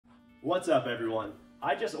What's up, everyone?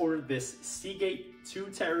 I just ordered this Seagate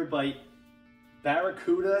 2TB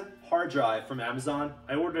Barracuda hard drive from Amazon.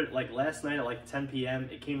 I ordered it like last night at like 10 p.m.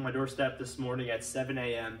 It came to my doorstep this morning at 7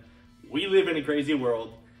 a.m. We live in a crazy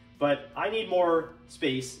world, but I need more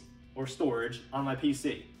space or storage on my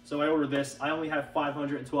PC. So I ordered this. I only have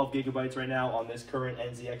 512 gigabytes right now on this current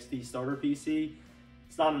NZXT Starter PC.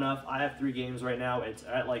 It's not enough. I have 3 games right now. It's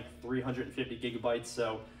at like 350 gigabytes,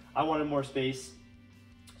 so I wanted more space.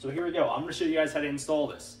 So here we go. I'm gonna show you guys how to install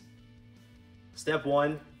this. Step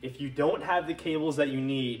 1, if you don't have the cables that you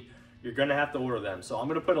need, you're gonna have to order them. So I'm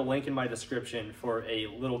gonna put a link in my description for a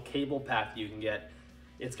little cable pack you can get.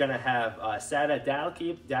 It's gonna have SATA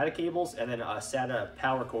data cables and then a SATA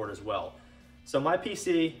power cord as well. So my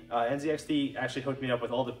PC, NZXT actually hooked me up with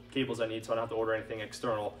all the cables I need, so I don't have to order anything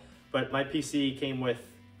external. But my PC came with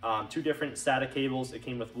 2 different SATA cables. It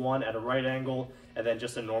came with one at a right angle and then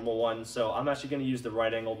just a normal one. So I'm actually gonna use the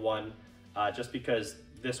right angled one just because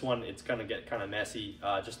this one, it's gonna get kind of messy,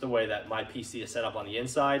 just the way that my PC is set up on the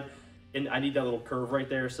inside. And I need that little curve right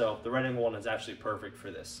there, so the right angle one is actually perfect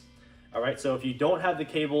for this. All right, so if you don't have the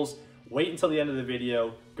cables, wait until the end of the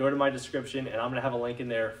video, go to my description, and I'm gonna have a link in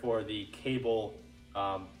there for the cable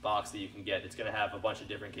box that you can get. It's gonna have a bunch of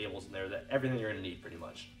different cables in there, that everything you're gonna need pretty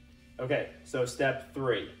much. Okay, so step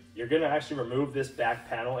 3, you're gonna actually remove this back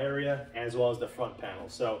panel area as well as the front panel.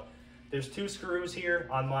 So there's 2 screws here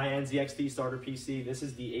on my NZXT Starter PC. This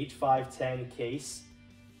is the H510 case.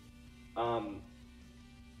 All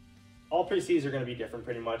PCs are gonna be different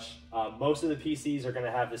pretty much. Most of the PCs are gonna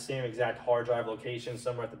have the same exact hard drive location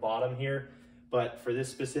somewhere at the bottom here. But for this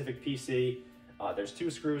specific PC, there's 2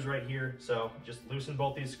 screws right here. So just loosen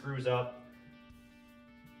both these screws up.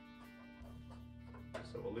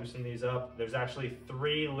 So we'll loosen these up. There's actually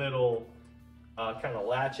 3 little kind of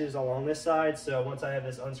latches along this side. So once I have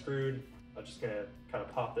this unscrewed, I'm just gonna kind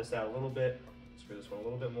of pop this out a little bit. Screw this one a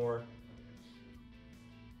little bit more.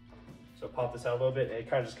 So pop this out a little bit and it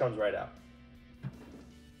kind of just comes right out.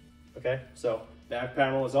 Okay, so back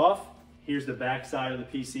panel is off. Here's the back side of the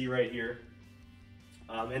PC right here.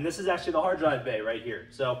 And this is actually the hard drive bay right here.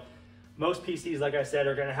 So most PCs, like I said,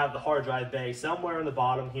 are gonna have the hard drive bay somewhere on the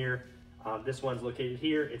bottom here. This one's located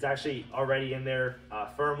here. It's actually already in there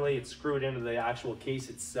firmly. It's screwed into the actual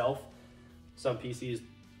case itself. Some PCs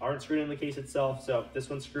aren't screwed in the case itself, so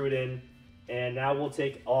this one's screwed in. And now we'll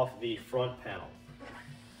take off the front panel.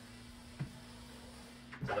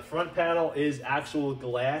 So the front panel is actual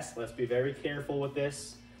glass. Let's be very careful with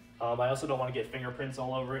this. I also don't want to get fingerprints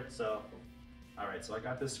all over it. So, all right, so I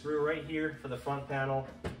got this screw right here for the front panel.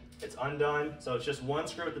 It's undone, so it's just 1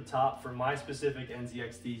 screw at the top for my specific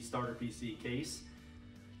NZXT Starter PC case.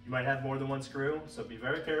 You might have more than 1 screw, so be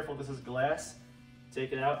very careful. This is glass.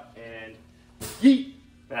 Take it out and yeet.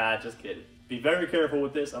 Ah, just kidding. Be very careful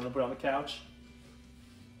with this. I'm gonna put it on the couch.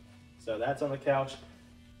 So that's on the couch.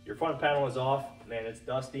 Your front panel is off. Man, it's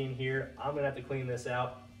dusty in here. I'm gonna have to clean this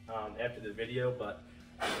out after the video, but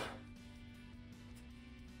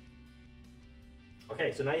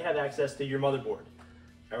okay, so now you have access to your motherboard.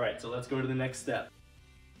 All right, so let's go to the next step.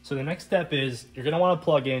 So the next step is you're gonna wanna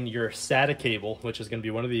plug in your SATA cable, which is gonna be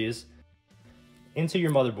one of these, into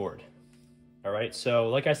your motherboard. All right, so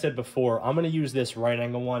like I said before, I'm gonna use this right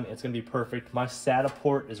angle one. It's gonna be perfect. My SATA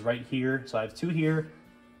port is right here. So I have 2 here,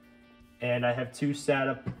 and I have 2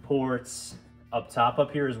 SATA ports up top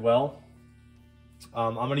up here as well.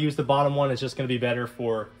 I'm gonna use the bottom one. It's just gonna be better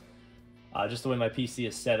for just the way my PC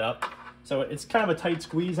is set up. So it's kind of a tight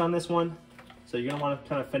squeeze on this one. So you're gonna wanna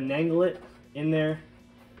kind of finagle it in there.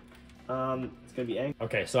 It's gonna be angry.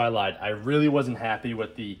 Okay, so I lied. I really wasn't happy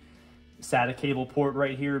with the SATA cable port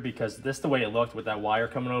right here because this the way it looked with that wire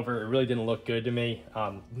coming over. It really didn't look good to me.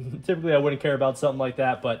 Typically I wouldn't care about something like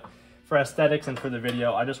that, but for aesthetics and for the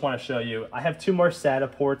video, I just wanna show you. I have 2 more SATA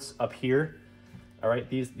ports up here. All right,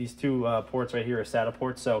 these 2 ports right here are SATA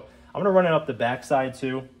ports. So I'm gonna run it up the back side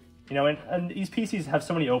too. You know, and these PCs have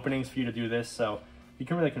so many openings for you to do this, so you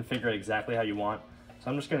can really configure it exactly how you want. So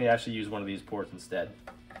I'm just gonna actually use one of these ports instead.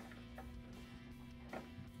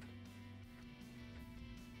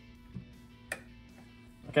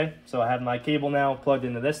 Okay, so I have my cable now plugged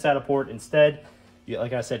into this SATA port instead.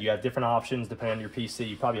 Like I said, you have different options depending on your PC.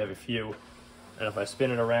 You probably have a few. And if I spin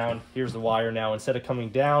it around, here's the wire now. Instead of coming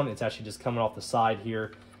down, it's actually just coming off the side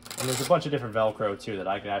here. And there's a bunch of different Velcro too that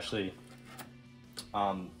I can actually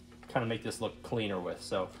kind of make this look cleaner with.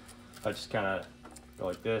 So I just kind of go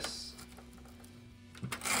like this,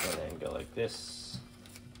 and then go like this.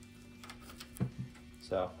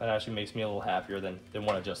 So that actually makes me a little happier than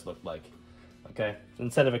what it just looked like. Okay, so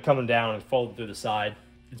instead of it coming down and folding through the side,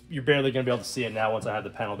 you're barely going to be able to see it now once I have the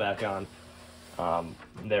panel back on.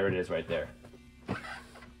 There it is right there.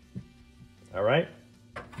 All right.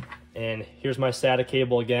 And here's my SATA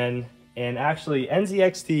cable again. And actually,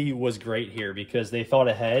 NZXT was great here because they thought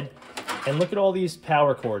ahead. And look at all these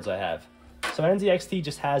power cords I have. So NZXT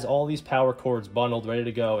just has all these power cords bundled, ready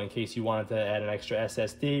to go in case you wanted to add an extra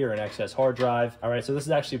SSD or an excess hard drive. All right, so this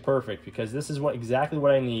is actually perfect because this is exactly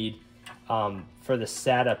what I need for the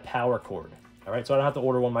SATA power cord. All right, so I don't have to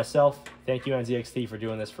order one myself. Thank you, NZXT, for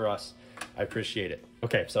doing this for us. I appreciate it.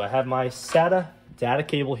 Okay, so I have my SATA data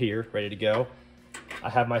cable here, ready to go. I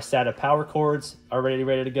have my SATA power cords already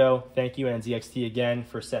ready to go. Thank you, NZXT, again,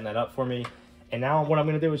 for setting that up for me. And now what I'm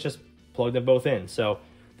gonna do is just plug them both in. So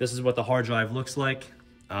this is what the hard drive looks like.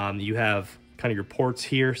 You have kind of your ports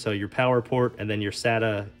here, so your power port and then your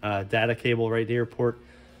SATA data cable right here port.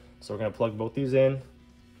 So we're gonna plug both these in.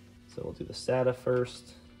 So we'll do the SATA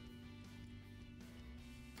first.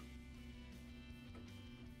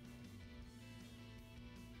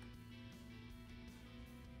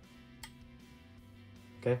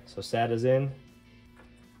 Okay, so SATA's in.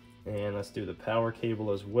 And let's do the power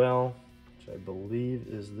cable as well, which I believe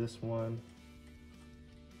is this one.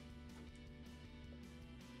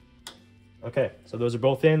 Okay, so those are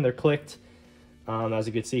both in, they're clicked. As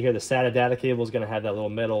you can see here, the SATA data cable is gonna have that little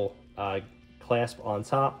metal clasp on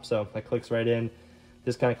top, so that clicks right in.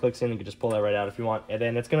 This kind of clicks in, you can just pull that right out if you want. And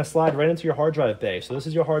then it's gonna slide right into your hard drive bay. So this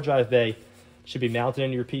is your hard drive bay. It should be mounted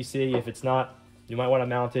into your PC. If it's not, you might wanna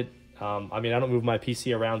mount it. I mean, I don't move my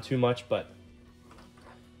PC around too much, but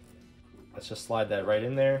let's just slide that right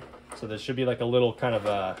in there. So there should be like a little kind of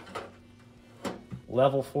a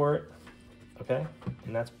level for it, okay?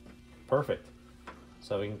 And that's perfect.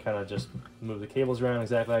 So we can kind of just move the cables around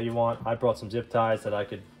exactly how you want. I brought some zip ties that I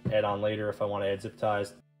could add on later if I want to add zip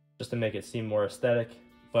ties, just to make it seem more aesthetic.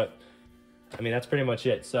 But I mean, that's pretty much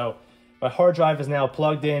it. So my hard drive is now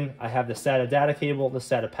plugged in. I have the SATA data cable, the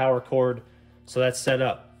SATA power cord. So that's set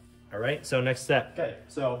up. All right, so next step. Okay,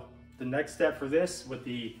 so the next step for this with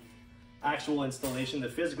the actual installation, the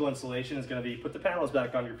physical installation, is gonna be put the panels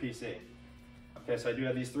back on your PC. Okay, so I do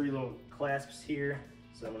have these three little clasps here,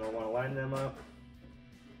 so I'm gonna wanna line them up,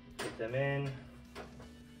 get them in.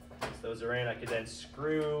 Once those are in, I could then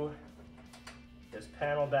screw this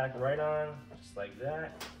panel back right on, just like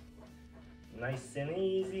that. Nice and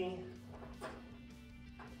easy.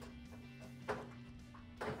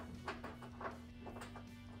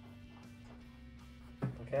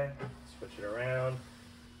 Okay, switch it around.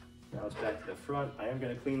 Now it's back to the front. I am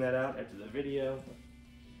going to clean that out after the video.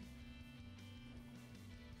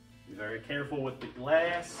 Be very careful with the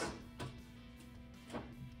glass.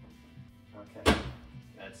 Okay,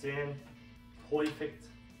 that's in. Perfect.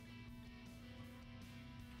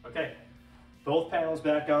 Okay, both panels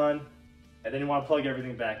back on, and then you want to plug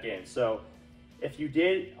everything back in. So if you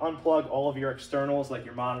did unplug all of your externals, like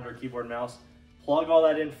your monitor, keyboard, mouse, plug all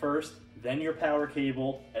that in first, then your power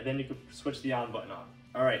cable, and then you can switch the on button on.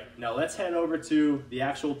 All right, now let's head over to the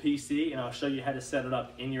actual PC and I'll show you how to set it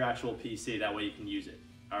up in your actual PC. That way you can use it.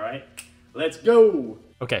 All right, let's go.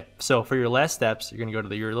 Okay, so for your last steps, you're gonna go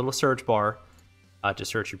to your little search bar to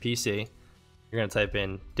search your PC. You're gonna type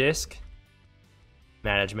in disk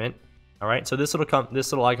management. All right, so this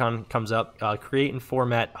little icon comes up, create and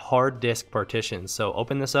format hard disk partitions. So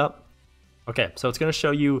open this up. Okay, so it's gonna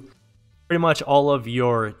show you pretty much all of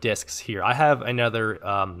your disks here. I have another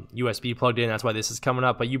USB plugged in, that's why this is coming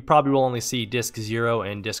up, but you probably will only see disk 0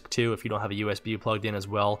 and disk 2 if you don't have a USB plugged in as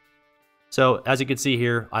well. So as you can see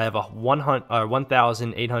here, I have a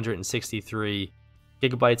 1,863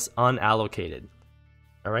 gigabytes unallocated.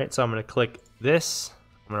 All right, so I'm gonna click this,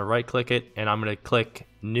 I'm gonna right click it, and I'm gonna click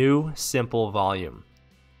New Simple Volume.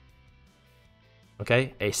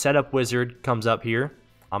 Okay, a setup wizard comes up here.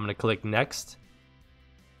 I'm gonna click Next.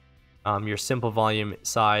 Your simple volume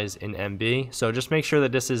size in MB. So just make sure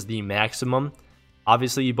that this is the maximum.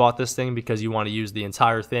 Obviously you bought this thing because you want to use the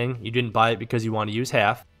entire thing. You didn't buy it because you want to use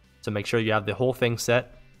half. So make sure you have the whole thing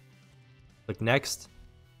set. Click Next.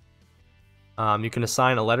 You can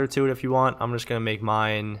assign a letter to it if you want. I'm just going to make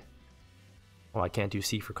mine, well, I can't do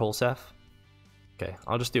C for Colsef. Okay,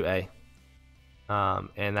 I'll just do A.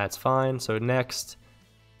 And that's fine. So next.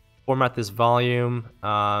 Format this volume.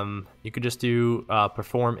 You could just do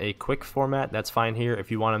perform a quick format. That's fine here.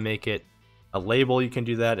 If you want to make it a label, you can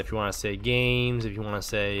do that. If you want to say games, if you want to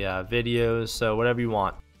say videos, so whatever you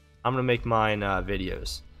want. I'm going to make mine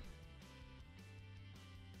videos.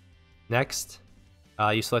 Next,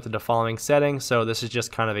 you selected the following settings. So this is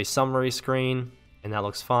just kind of a summary screen, and that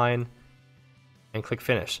looks fine. And click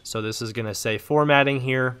Finish. So this is going to say formatting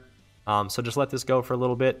here. So just let this go for a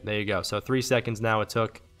little bit. There you go. So 3 seconds now it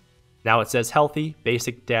took. Now it says healthy,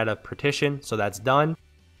 basic data partition, so that's done.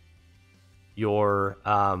 Your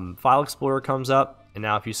file explorer comes up, and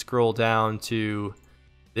now if you scroll down to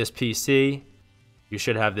this PC, you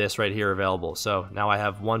should have this right here available. So now I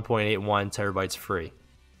have 1.81 terabytes free.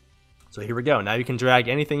 So here we go. Now you can drag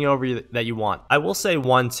anything over that you want. I will say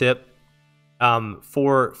one tip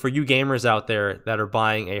for you gamers out there that are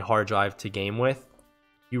buying a hard drive to game with,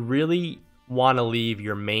 you really want to leave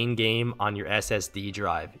your main game on your SSD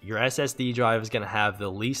drive. Your SSD drive is going to have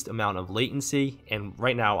the least amount of latency, and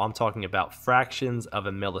right now I'm talking about fractions of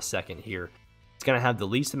a millisecond here. It's going to have the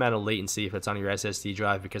least amount of latency if it's on your SSD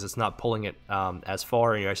drive because it's not pulling it as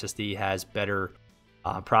far, and your SSD has better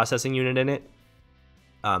processing unit in it.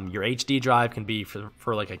 Your HD drive can be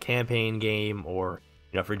for like a campaign game, or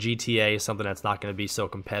for GTA, something that's not going to be so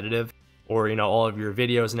competitive, or all of your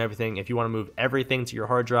videos and everything. If you want to move everything to your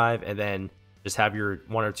hard drive and then just have your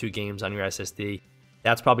 1 or 2 games on your SSD,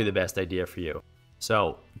 that's probably the best idea for you.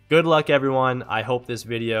 So good luck, everyone. I hope this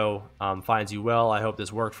video finds you well. I hope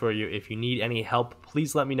this worked for you. If you need any help,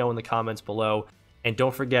 please let me know in the comments below. And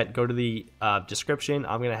don't forget, go to the description.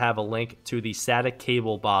 I'm going to have a link to the SATA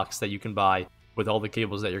cable box that you can buy with all the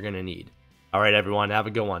cables that you're going to need. All right, everyone, have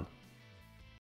a good one.